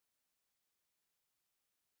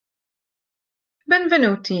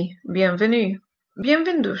Benvenuti, bienvenue,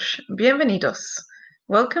 bienvendos, bienvenidos.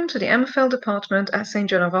 Welcome to the MFL department at St.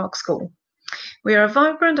 Joan of Arc School. We are a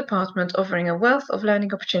vibrant department offering a wealth of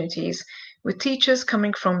learning opportunities with teachers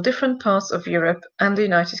coming from different parts of Europe and the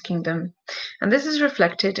United Kingdom, and this is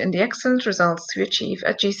reflected in the excellent results we achieve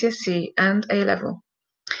at GCSE and A-level.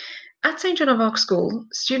 At St. Joan of Arc School,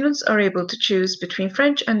 students are able to choose between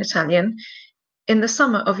French and Italian in the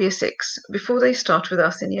summer of Year 6 before they start with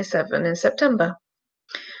us in Year 7 in September.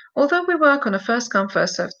 Although we work on a first-come,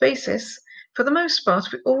 first-served basis, for the most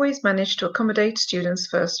part we always manage to accommodate students'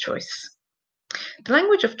 first choice. The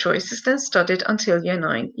language of choice is then studied until Year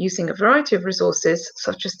 9 using a variety of resources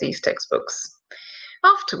such as these textbooks,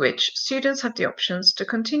 after which students have the options to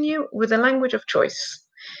continue with the language of choice,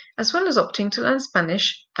 as well as opting to learn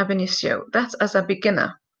Spanish ab inicio, that's as a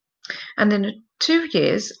beginner. And in 2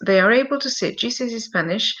 years they are able to sit GCSE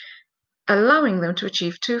Spanish, allowing them to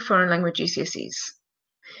achieve 2 foreign language GCSEs.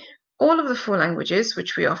 All of the 4 languages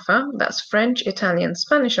which we offer, that's French, Italian,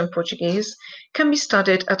 Spanish and Portuguese, can be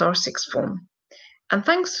studied at our 6th form. And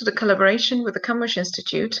thanks to the collaboration with the Camões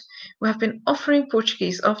Institute, we have been offering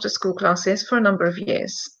Portuguese after-school classes for a number of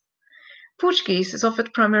years. Portuguese is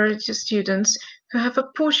offered primarily to students who have a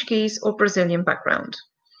Portuguese or Brazilian background.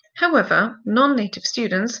 However, non-native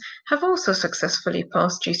students have also successfully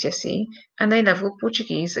passed GCSE and A-level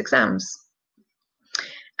Portuguese exams.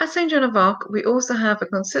 At St. Joan of Arc, we also have a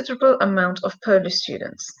considerable amount of Polish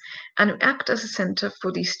students, and we act as a centre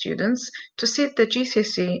for these students to sit the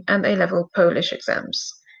GCSE and A-level Polish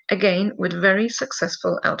exams, again with very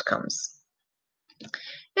successful outcomes.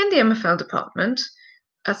 In the MFL department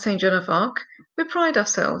at St. Joan of Arc, we pride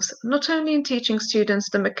ourselves not only in teaching students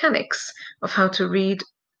the mechanics of how to read,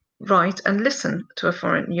 write and listen to a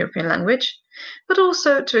foreign European language, but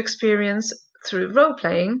also to experience, through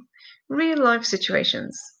role-playing, real-life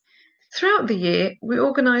situations. Throughout the year, we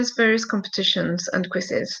organise various competitions and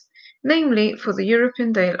quizzes, namely for the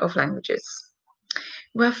European Day of Languages.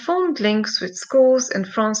 We have formed links with schools in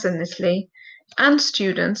France and Italy, and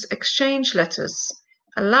students exchange letters,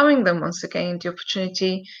 allowing them once again the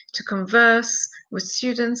opportunity to converse with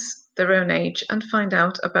students their own age and find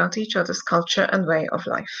out about each other's culture and way of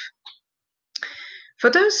life. For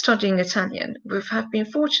those studying Italian, we have been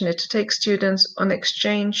fortunate to take students on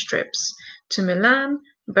exchange trips to Milan,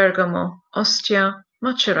 Bergamo, Ostia,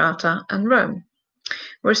 Macerata and Rome,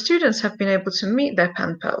 where students have been able to meet their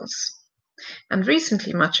pen pals. And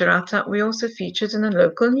recently Macerata we also featured in a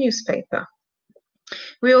local newspaper.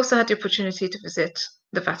 We also had the opportunity to visit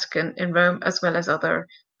the Vatican in Rome as well as other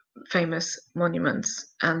famous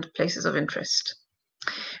monuments and places of interest.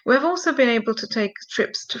 We have also been able to take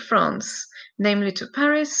trips to France, namely to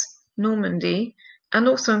Paris, Normandy, and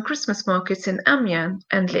also on Christmas markets in Amiens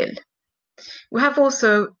and Lille. We have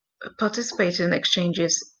also participated in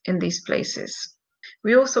exchanges in these places.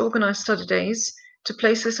 We also organise study days to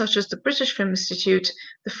places such as the British Film Institute,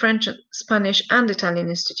 the French, Spanish and Italian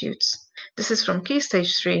institutes. This is from Key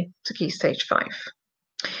Stage 3 to Key Stage 5.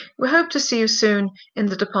 We hope to see you soon in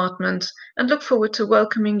the department and look forward to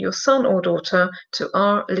welcoming your son or daughter to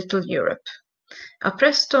our little Europe. A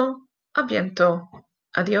presto, a bientôt,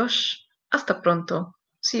 adios, hasta pronto,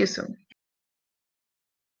 see you soon.